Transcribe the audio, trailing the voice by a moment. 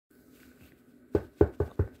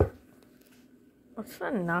What's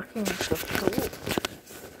that knocking at the door?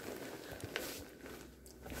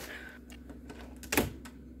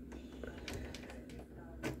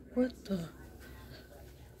 What the?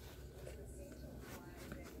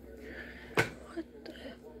 What the?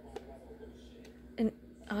 An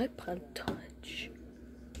iPod Touch.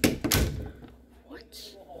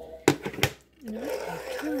 What? An iPod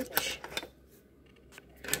Touch.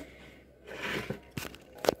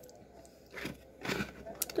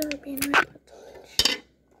 There would be an iPod Touch.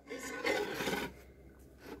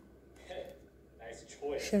 Nice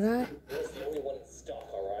choice. Should I? That's the only one in stock,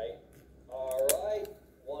 alright? Alright.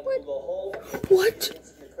 Want to go home? What?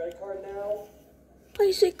 Your credit card now? Why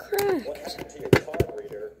is it cracked? What happened to your card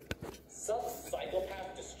reader? Some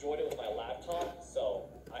psychopath destroyed it with my laptop, so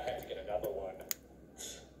I had to get another one.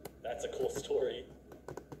 That's a cool story.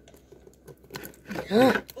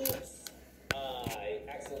 Huh. Oops. I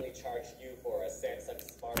accidentally charged you for a Samsung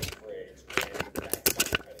Smart Fridge, and that's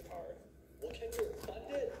my credit card. Well, can you refund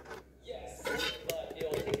it? Yes, but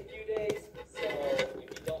it'll take a few days, so if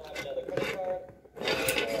you don't have another credit card,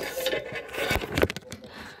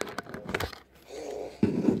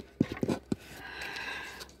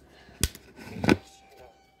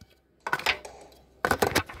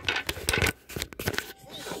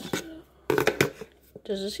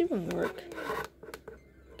 Does this even work?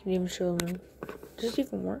 Can you even show them? Does this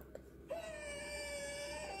even work?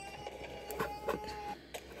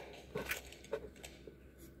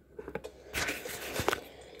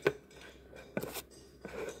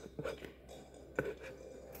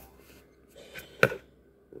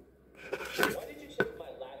 why did you check if my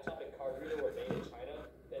laptop and card reader were made in China,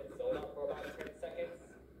 then zone out for about 10 seconds?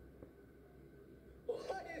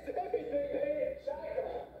 Why is everything made in China?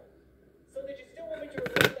 So did you still want me to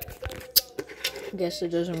replace that Samsung? I guess it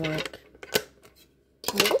doesn't work.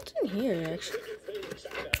 What's in here, actually? It's made in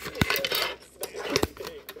China.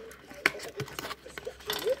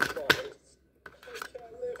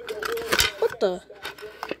 What the?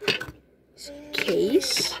 Is it a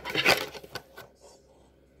case?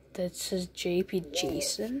 That says JP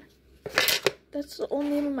Jason? That's the only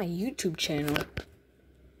name of my YouTube channel.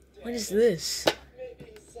 What is this?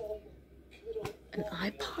 An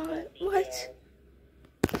iPod? What?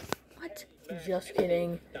 What? Just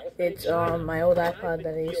kidding. It's my old iPod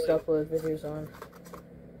that I used to upload videos on.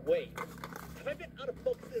 Wait, have I been out of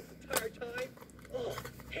focus this entire time? Oh,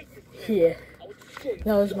 hate this. Yeah.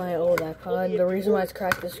 That was my old iPod. The reason why it's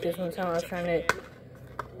cracked is because one time I was trying to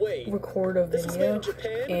record a video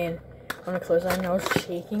and on a clothesline I was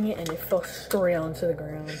shaking it and it fell straight onto the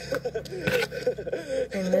ground.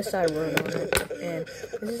 And this I wrote on it. And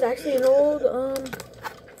this is actually an old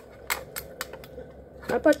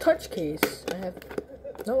iPod Touch case. I have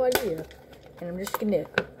no idea. And I'm just gonna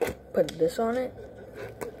put this on it.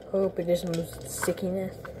 Hope it doesn't lose its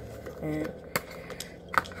stickiness. And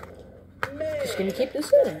just gonna keep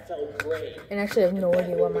this in. And actually I have no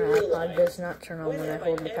idea why my iPod does not turn on when I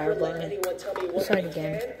hold the power button. Let's try it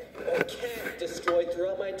again. Or can't destroy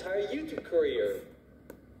throughout my entire YouTube career.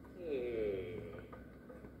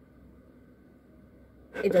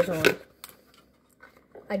 It doesn't work.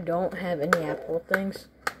 I don't have any Apple things.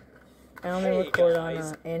 I only record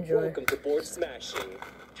on Android. Welcome to Board Smashing.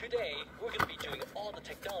 Today we're going to be doing all the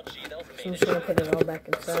technology that was made So I'm just gonna put it all back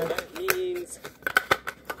So inside. that means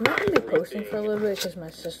I'm not gonna be posting for a little bit because my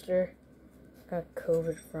sister got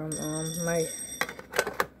COVID from my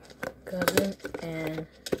cousin, and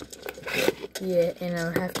yeah, and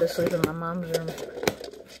I have to sleep in my mom's room.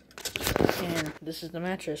 And this is the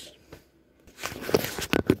mattress.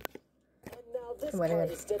 And now this Wait a card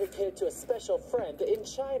minute. is dedicated to a special friend in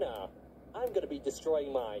China. I'm going to be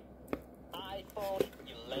destroying my iPhone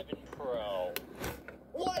 11 Pro.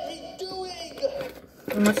 What are you doing?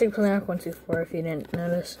 I'm actually playing Arc 124 if you didn't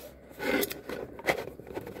notice.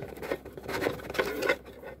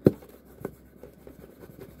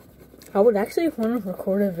 I would actually want to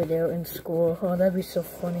record a video in school. Oh, that'd be so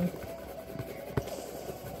funny.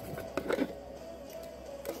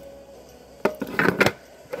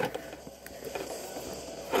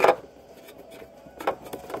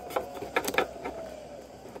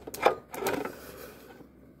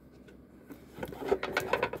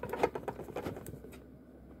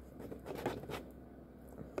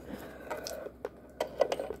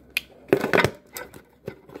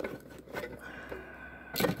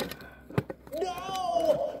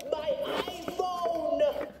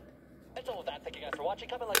 Watching,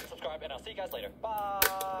 comment, like, and subscribe, and I'll see you guys later. Bye.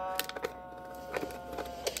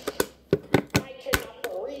 I cannot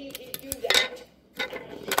believe he do that.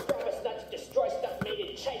 He promised not to destroy stuff made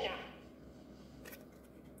in China.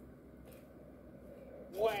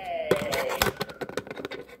 Wait.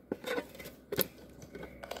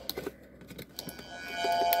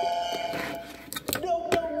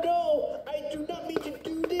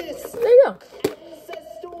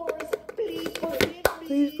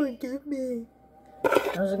 please forgive me.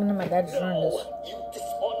 I was looking at my dad just running this. You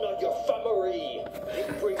dishonor your family. You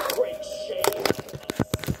bring great shame to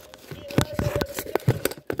us.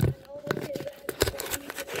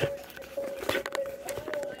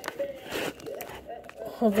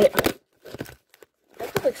 Oh, but that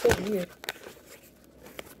looks like so weird.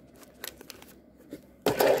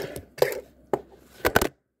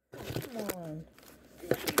 Come on.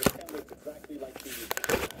 Exactly like the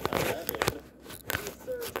 11. You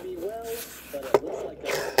served me well, but it looks like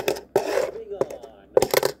moving on.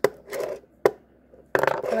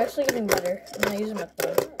 I'm actually getting better. I'm not using my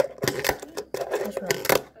phone. That's wrong.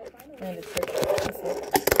 I need to trick before.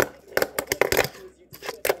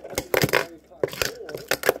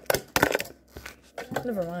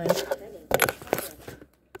 Never mind. That's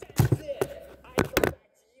it. I go back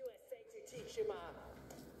to USA to teach you, Ma.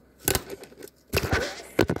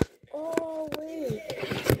 Oh, wait.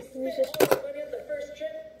 Let me just... The first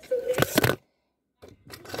trip, so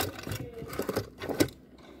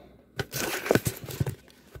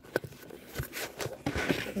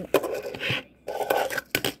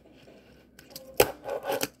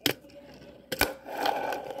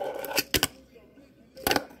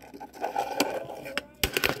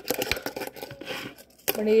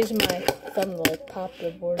I'm gonna use my thumb to like pop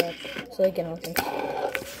the board up so they can open.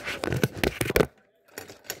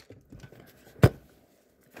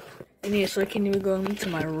 And yeah, so I can even go into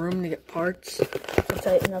my room to get parts to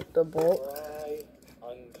tighten up the bolt.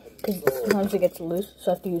 Because sometimes it gets loose,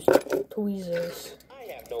 so I have to use tweezers. I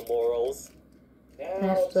have no morals. Now I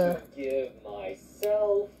have to give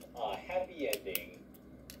myself a happy ending.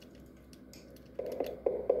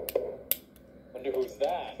 Wonder who's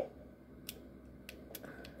that?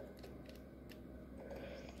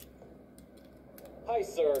 Hi,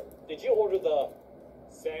 sir. Did you order the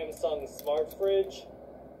Samsung smart fridge?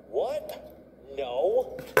 What?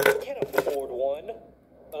 No, I can't afford one.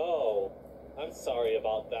 Oh, I'm sorry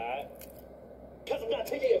about that. Because I'm not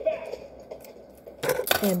taking it back.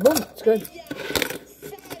 And boom, it's good.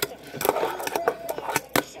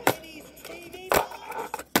 Chinese TV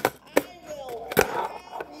box. I will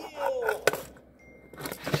have you.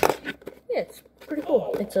 Yeah, it's pretty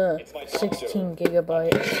cool. It's a 16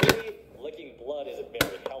 gigabyte. Actually, licking blood isn't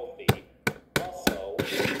very healthy. Also,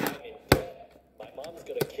 I'm in debt. My mom's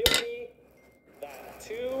gonna kill me. That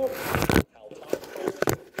too. How topical.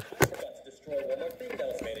 I forgot to destroy one more thing that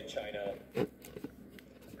was made in China.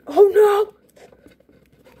 Oh no!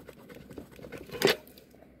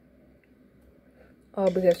 Oh,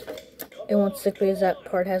 because it won't stick because that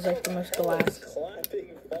part has like the most glass.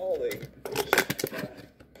 Clapping, falling.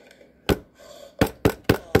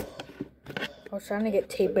 I was trying to get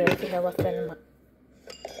tape, but I think I left that in my...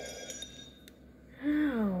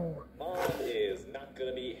 How? Mom is not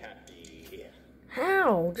gonna be happy.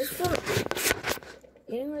 How? Just for...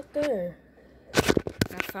 Eating right there.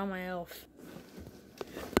 I found my elf.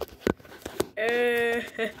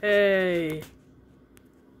 Hey!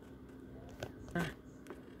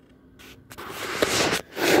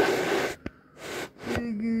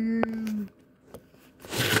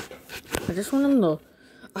 I just want him to...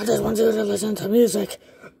 I just want you to listen to music.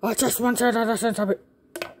 I just want you to listen to me.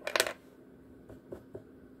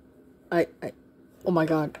 Oh my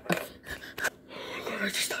god. Oh my god, I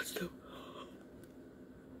just touched you.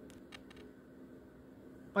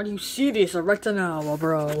 Are you serious right now,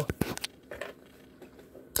 bro?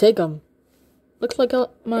 Take them. Looks like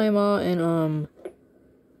my ma and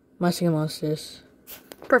my singing monsters.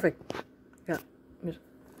 Perfect. Yeah.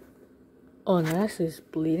 Oh, and Ashley is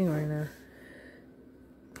bleeding right now.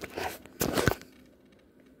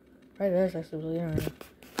 Right there's actually bleeding right now.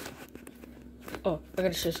 Oh, I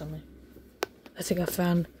gotta say something. I think I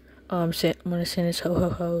found one of Santa's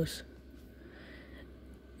ho-ho-hos.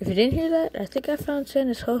 If you didn't hear that, I think I found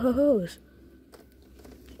Santa's ho-ho-hos.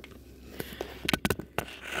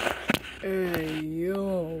 Hey,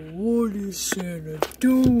 yo, what is Santa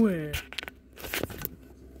doing?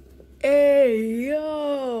 Hey,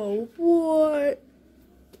 yo, what?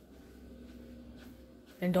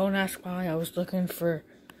 And don't ask why, I was looking for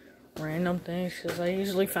random things, because I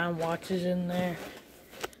usually find watches in there.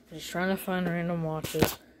 I'm just trying to find random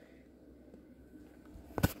watches.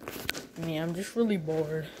 I mean, I'm just really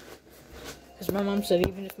bored. Because my mom said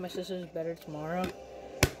even if my sister's better tomorrow,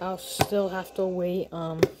 I'll still have to wait,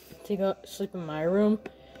 to go sleep in my room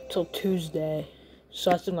till Tuesday.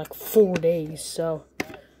 So that's in like 4 days, so.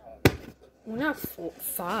 Well, not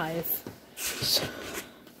 5.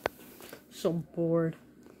 So bored.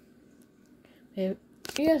 Hey,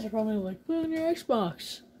 you guys are probably like, play on your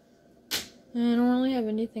Xbox. I don't really have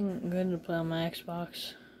anything good to play on my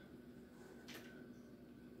Xbox.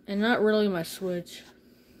 And not really my Switch.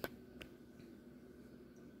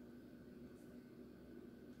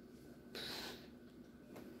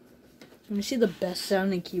 Let me see the best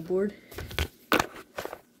sounding keyboard.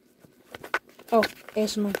 Oh,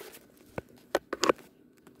 ASMR.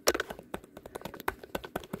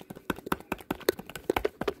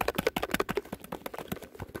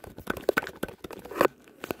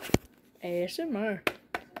 ASMR.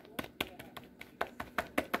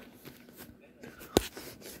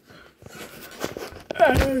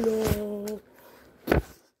 Hello.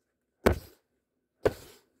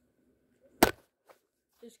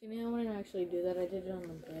 Just kidding, I wouldn't actually do that. I did it on the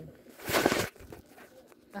bed.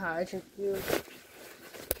 I just do.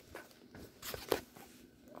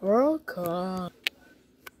 Girl, come.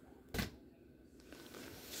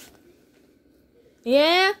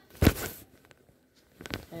 Yeah?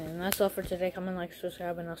 And that's all for today. Comment, like,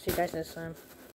 subscribe, and I'll see you guys next time.